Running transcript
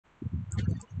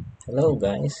Hello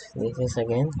guys, this is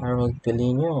again Harold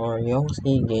Pelinio or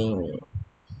Yongski Gaming.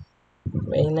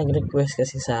 May nag-request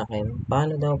kasi sa akin,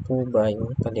 paano daw po ba yung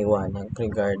paliwanag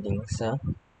regarding sa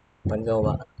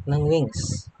paggawa ng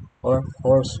wings or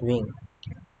horse wing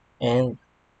and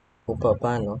kung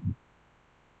paano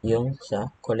yung sa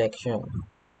collection.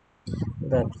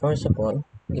 But first of all,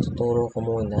 ituturo ko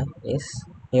muna is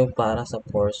yung para sa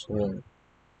horse wing.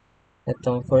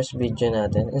 Itong first video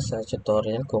natin is a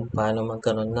tutorial kung paano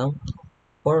magkaroon ng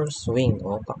horse wing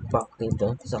o pakpak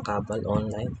dito sa Kabal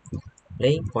Online.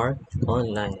 Play Park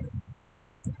Online.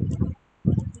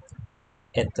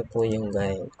 Ito po yung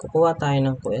guide. Kukuha tayo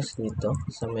ng quest dito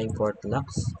sa may Port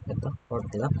Lux. Ito, Port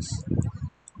Lux.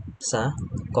 Sa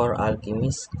Core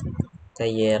Alchemist.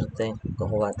 Kay Yerte.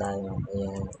 Kukuha tayo.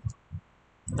 Ayan.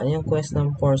 Ano yung quest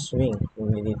ng Force Wing?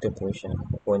 Hindi dito po siya.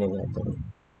 Kukunin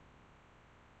natin.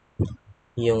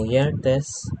 Yung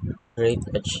Yerte's Great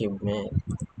Achievement.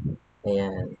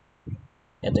 Ayan.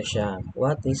 Ito siya.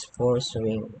 What is Force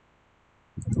Wing?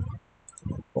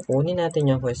 Kukunin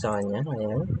natin yung quest sa kanya.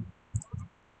 Ayan.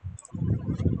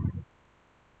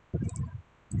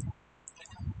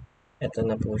 Ito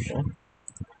na po siya.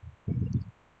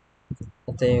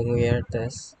 Ito yung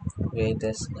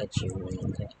greatest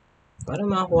achievement. Para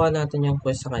makakuha natin yung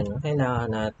quest sa kanya,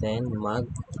 kailangan natin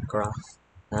mag-craft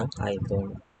ng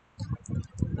item.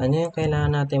 Ano yung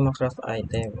kailangan natin mag-craft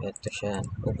item? Ito siya.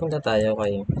 Pupunta tayo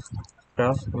kay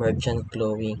Craft Merchant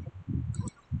Chloe.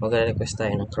 Magre-request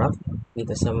tayo ng craft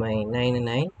dito sa may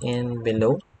 99 and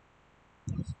below.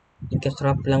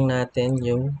 Ika-craft lang natin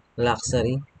yung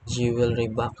luxury jewelry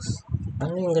box.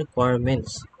 Ano yung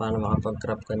requirements para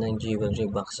makapag-craft ka ng jewelry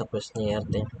box sa quest ni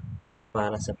Yerte?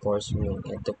 Para sa force wing,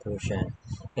 ito po siya.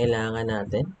 Kailangan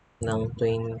natin ng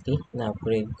 20 na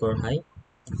upgrade core high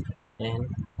and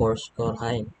force core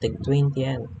high. Tig 20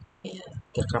 yan. Ayan,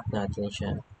 kakrap natin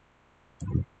siya.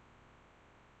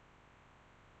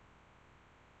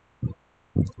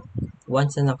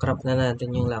 Once na nakrap na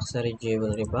natin yung luxury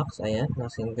jewelry box, ayan,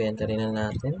 nasa inventory na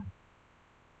natin.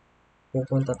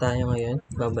 Pupunta tayo ngayon,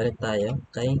 babalik tayo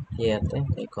kay Yete,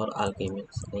 kay Core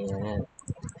Alchemist. Ayan.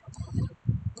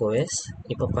 Quest,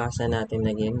 ipapasa natin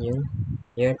again yung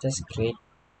Yete's Great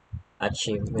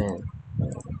Achievement.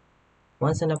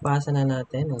 Once na napasa na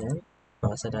natin, ayan,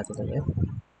 pasa natin ulit.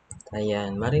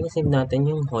 Ayan, marireceive natin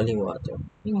yung holy water.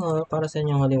 Yung para sa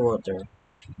yung holy water.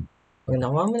 Pag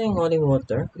nakuha mo na yung holy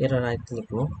water, i-right click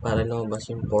mo para lumabas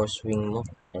yung force wing mo.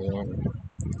 Ayan.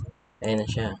 Ayan na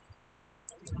siya.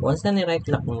 Once na ni-right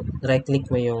click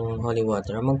mo yung holy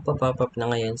water, magpa-pop up na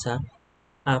ngayon sa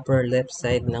upper left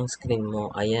side ng screen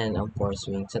mo. Ayan ang force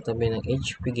wing. Sa tabi ng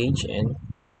HP gauge and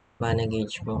mana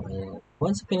gauge mo. Ayan.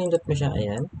 Once pinindot mo siya,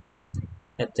 ayan.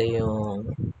 Ito yung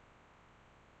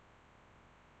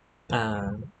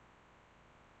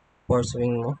force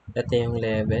wing mo. Ito yung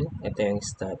level. Ito yung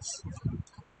stats.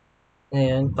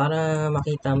 Ngayon, para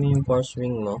makita mo yung force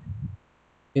wing mo,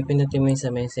 pipindutin mo yung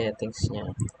sa may settings niya.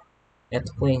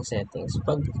 Ito po yung settings.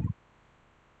 Pag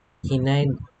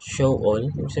hinide show all,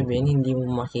 ibig sabihin hindi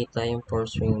mo makita yung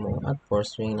force wing mo at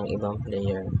force wing ng ibang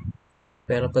player.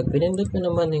 Pero pag pinindot mo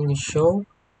naman yung show,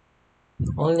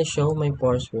 only show my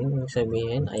force wing, ibig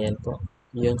sabihin, ayan po,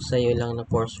 yung sa'yo lang na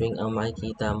force wing ang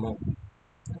makikita mo.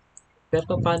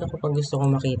 Pero paano kapag gusto ko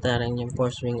makita rin yung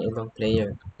force wing ng ibang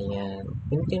player? Ayan.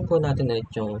 Pindutin po natin ulit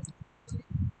yung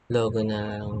logo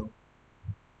ng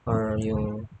or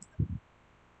yung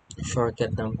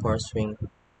shortcut ng force wing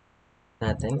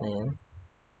natin. Ayan.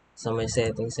 Sa may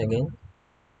settings again.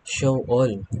 Show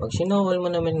all. Pag sinow all mo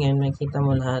naman ngayon, makikita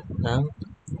mo lahat ng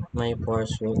may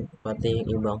force wing. Pati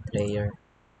yung ibang player.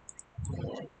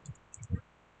 Ayan.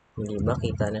 Hindi ba?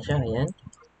 Kita na siya. Ayan.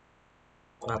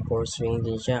 Force wing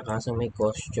din siya. Kaso may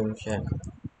costume siya.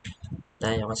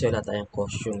 Tayo kasi wala tayong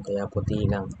costume. Kaya puti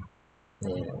lang.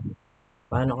 Ayan.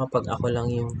 Paano kapag ako lang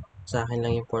yung sa akin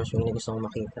lang yung force wing na gusto kong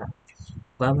makita?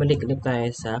 Babalik ulit tayo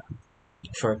sa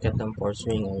shortcut ng force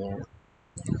wing. Ayan.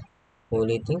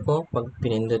 Ulitin ko, pag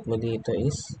pinindot mo dito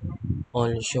is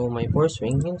only show my force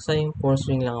wing. Yung sa yung force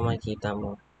wing lang ang makikita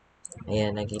mo.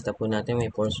 Ayan, nakita po natin may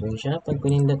force wing siya. Pag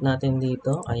pinindot natin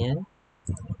dito, ayan,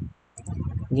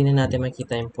 hindi na natin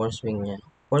makita yung force wing niya.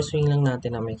 Force wing lang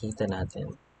natin ang makita natin.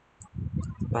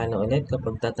 Paano ulit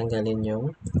kapag tatanggalin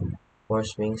yung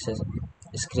force wing sa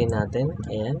screen natin?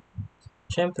 Ayan.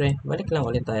 Siyempre, balik lang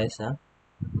ulit tayo sa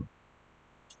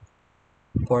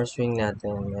force wing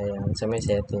natin. Ayan, sa may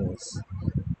settings.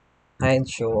 Hide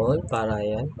show all para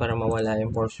ayan, para mawala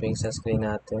yung force wing sa screen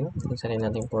natin.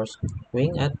 Tingnan natin force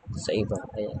wing at sa iba.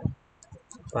 Ayan.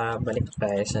 Para balik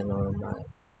tayo sa normal.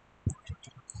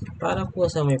 Para po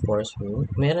sa may force wing,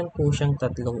 meron po siyang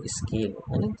tatlong skill.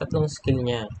 Anong tatlong skill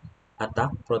niya?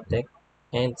 Attack, protect,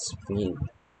 and speed.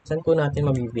 Saan po natin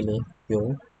mabibili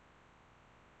yung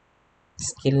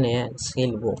skill na yan?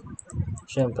 Skill book.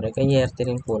 Siyempre, kay Yerte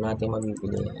rin po natin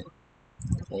mabibili yan.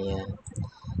 Ayan.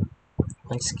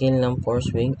 Ang skill ng force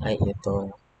wing ay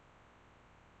ito.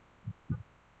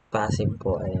 Passive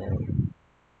po, ayan.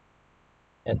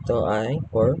 Ito ay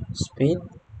for speed,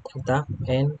 attack,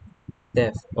 and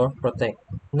theft or protect.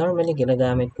 Normally,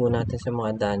 ginagamit po natin sa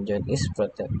mga dungeon is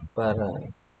protect para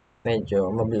medyo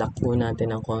mablock po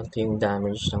natin ng konti yung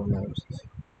damage ng mobs.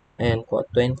 Ayan po,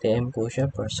 20M po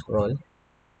siya per scroll.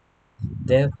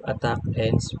 Depth, attack,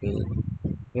 and speed.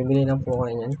 Bibili lang po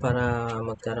kayo yan para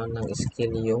magkaroon ng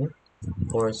skill yung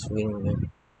force wing nyo.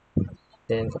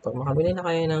 Then, kapag makabili na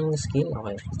kayo ng skill,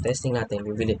 okay, testing natin,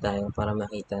 bibili tayo para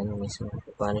makita nyo mismo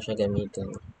paano siya gamitin.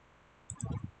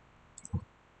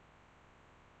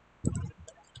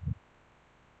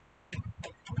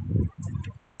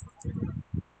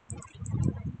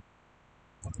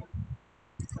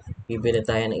 Bibili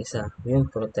tayo ng isa, yung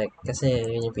protect, kasi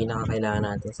yun yung pinakakailangan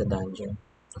natin sa dungeon.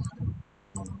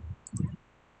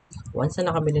 Once na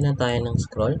nakabili na tayo ng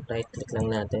scroll, right click lang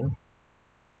natin.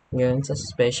 Ngayon sa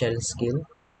special skill,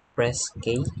 press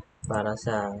K para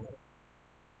sa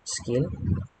skill.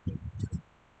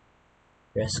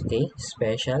 Press K,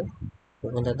 special.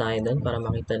 Pupunta tayo doon para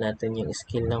makita natin yung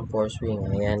skill ng force wing.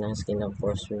 Ayan ang skill ng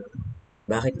force wing.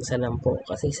 Bakit isa lang po?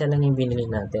 Kasi isa lang yung binili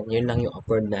natin. Yun lang yung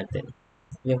afford natin.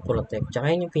 Yung protect.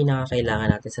 Tsaka yun yung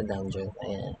pinakakailangan natin sa dungeon.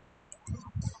 Ayan.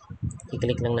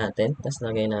 I-click lang natin. Tapos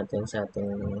lagay natin sa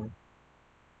ating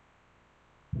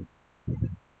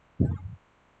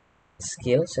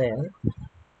skills. Ayan.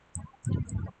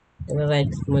 I-right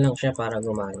click mo lang siya para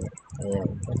gumana. Ayan.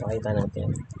 Papakita natin.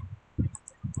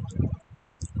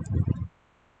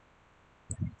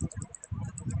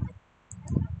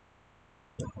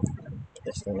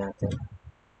 Test natin.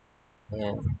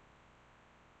 Ayan.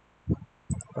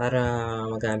 Para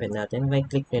magamit natin, right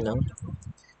click nyo lang.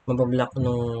 Mabablock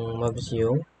nung mobs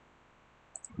yung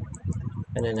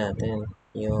ano natin,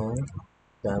 yung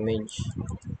damage.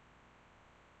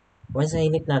 Once na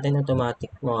init natin,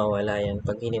 automatic mawawala yan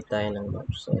pag init tayo ng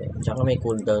mobs. Ayan. Tsaka may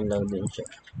cooldown lang din siya.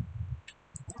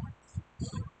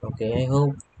 Okay, I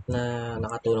hope na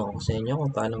nakatulong ako sa inyo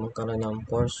kung paano magkaroon ng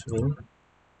force wing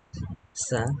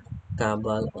sa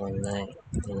Cabal Online.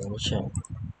 Ayan siya.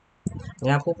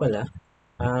 Nga po pala,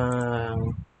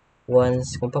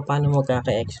 once kung paano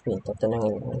magkaka-XP,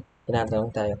 tinatanong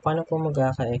tayo, paano po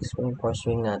magkaka-XP yung force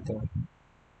wing natin?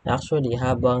 Actually,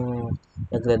 habang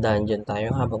nagda-dungeon tayo,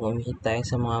 habang umihit tayo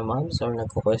sa mga mobs, or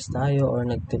nagko-quest tayo, or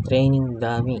nagtitraining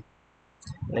dami,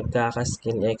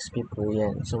 nagkaka-skill XP po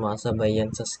yan. Sumasabay yan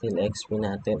sa skill XP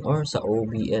natin, or sa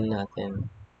OBL natin.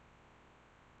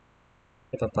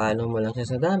 Ipapalo mo lang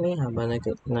siya sa dami habang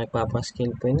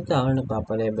nagpapaskill point ka or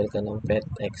nagpapalevel ka ng pet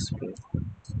XP.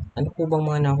 Ano po bang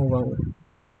mga nakuwang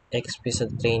XP sa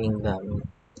training dami?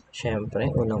 Siyempre,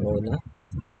 unang-una,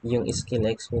 yung skill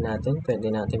XP natin,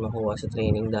 pwede natin makuha sa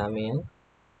training dami yan.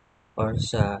 Or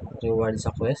sa reward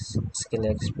sa quest, skill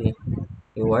XP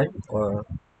reward, or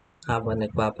habang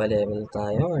nagpapalevel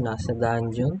tayo, or nasa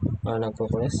dungeon, or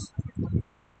nagpo-quest.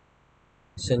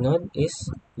 Sunod is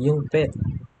yung pet.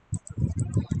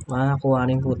 Makakuha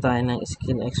rin po tayo ng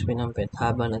skill XP ng pet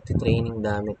habang nagtitraining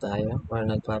dami tayo or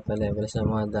nagpapalevel sa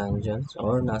mga dungeons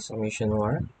or nasa mission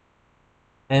war.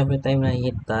 Every time na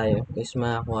hit tayo is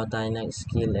makakuha tayo ng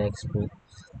skill XP,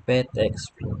 pet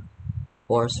XP,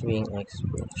 force wing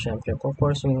XP. Siyempre po,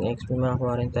 force wing XP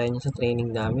makakuha rin tayo sa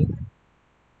training dami.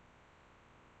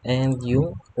 And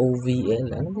yung OVL.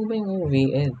 Ano po ba yung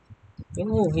OVL?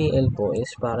 Yung OVL po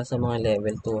is para sa mga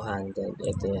level 200.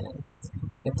 Ito yan.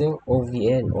 Ito yung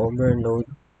OVL,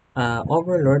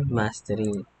 Overlord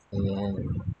Mastery. Ayan.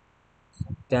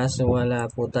 Kaso wala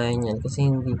po tayo niyan kasi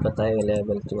hindi pa tayo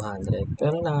level 200.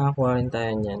 Pero nakakuha rin tayo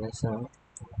niyan.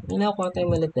 May nakakuha tayo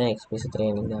malit na XP sa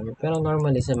training namin. Pero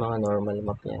normally sa mga normal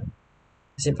map yan.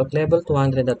 Kasi pag level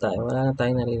 200 na tayo, wala na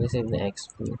tayo nare-receive na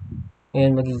XP.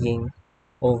 Ngayon magiging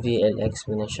OVL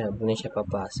XP na siya. Doon na siya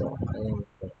papasok. Ayan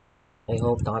po. I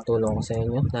hope nakatulong ko sa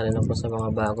inyo. Lalo na po sa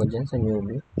mga bago dyan, sa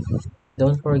newbie.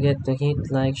 Don't forget to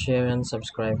hit like, share, and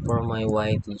subscribe for my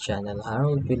YT channel,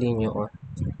 Harold Pelinio, or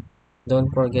don't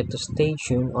forget to stay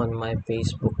tuned on my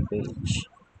Facebook page,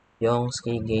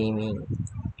 Yongski Gaming.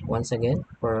 Once again,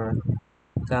 for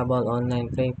Cabal Online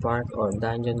Play Park or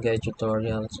Dungeon Guide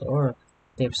tutorials or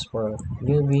tips for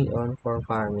newbie on for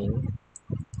farming,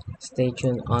 stay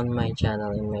tuned on my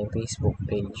channel and my Facebook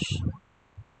page.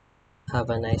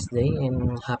 Have a nice day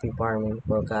and happy farming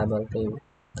for Cabal Play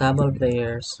Couple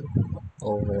players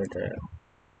over there.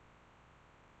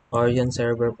 Orion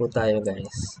server po tayo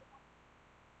guys.